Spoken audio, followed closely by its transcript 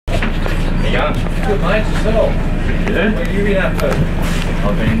Good mates yourself. Yeah. What have you been up to?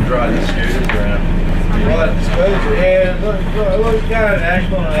 I've been driving the scooters around. Right, the scooters, yeah. Look, go to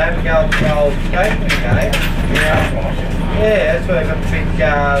Ashburn and have a go at the old skating game. Yeah, that's where they got the big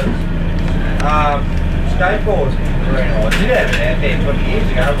skateboards around. I did have it out there 20 years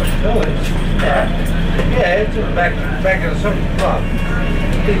ago, but still it's yeah, it's back of the soccer club.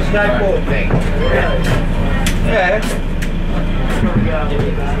 Big skateboard thing. Yeah.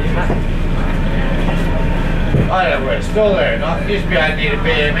 I don't know where it's still there. It used to be out near the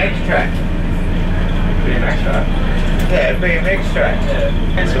BMX track. BMX track? Yeah, BMX track.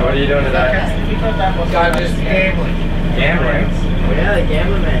 Yeah. So what are you doing today? I'm just gambling. Gambling? Oh yeah, the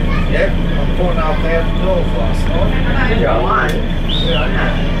gambling man. Yep, I'm putting up $1,000 last night. Good job. One?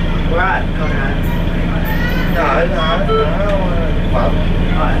 Right, Conrad. No. Well,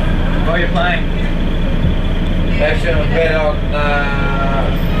 What are you playing? actually I bet on,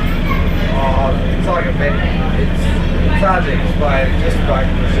 it's like a bet. It's hard to explain, it's just like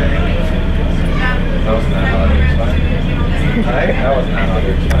the same. That wasn't that hard to explain. Hey? That wasn't that hard to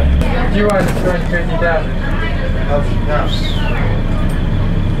explain. Did you own 250,000? No.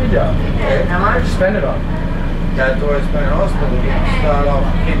 Good job. Yeah. How What'd much? you spend it on? Go to West Bank Hospital again. Start off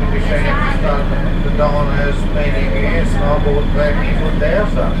kidney machine, start the donors, meeting against, and I bought back and put the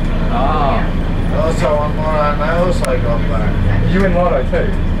house up. Ah. Also on mine, I also got back. Did you win Lotto too?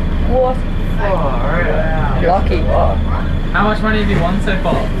 What? Oh, really? Lucky. Wow. How much money have you won so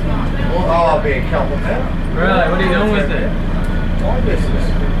far? Oh, I'll be a couple now. Really? What are you doing with it? My business.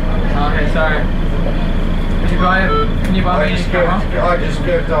 Okay, sorry. Can you buy me a camera? I just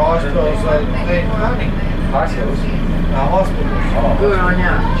go to hospitals that need money. Hospitals? Hospitals. Oh. Good on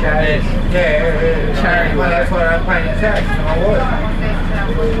ya. Charities. Yeah. Charity. Well, that's why I'm paying tax when I work.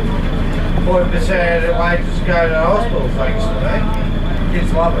 40% of the wages go to the hospital, thanks to me.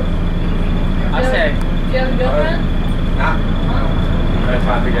 Kids love it. I say. Do you have a girlfriend? Nah. No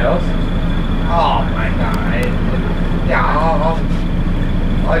time for girls? Oh, mate, no. Yeah,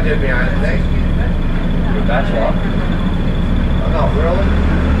 I do my own thing. Good bachelor. Not really.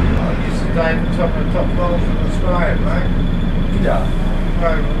 I used to date the top models in Australia, mate. Good job.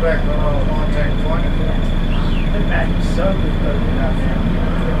 Back when I was 19, 20. So good.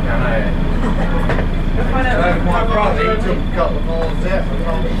 So my brother, he took a couple of models out and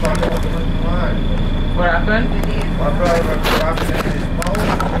told me if I wanted them alone. What happened? My brother went corrupted in his mold.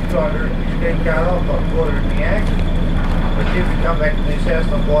 He tried to get cut off. I caught her in the act. But if you come back to this house,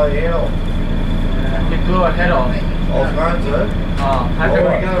 I'll blow your head off. You blew her head off. I was going to. Oh, how Well, we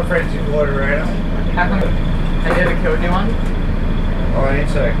come? got a friendship water around him. How come? Have you ever killed anyone? Oh, I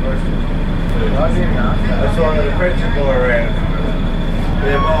answer that question. I didn't ask that. That's why I got a friendship water around him.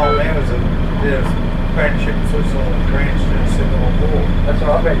 Yeah, my old man was a friendship in Switzerland and French and sitting on board. That's what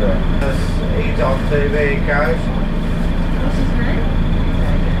I've been doing. He's on TV, he goes. What's his name?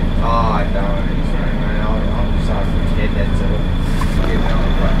 Oh, I don't know his name.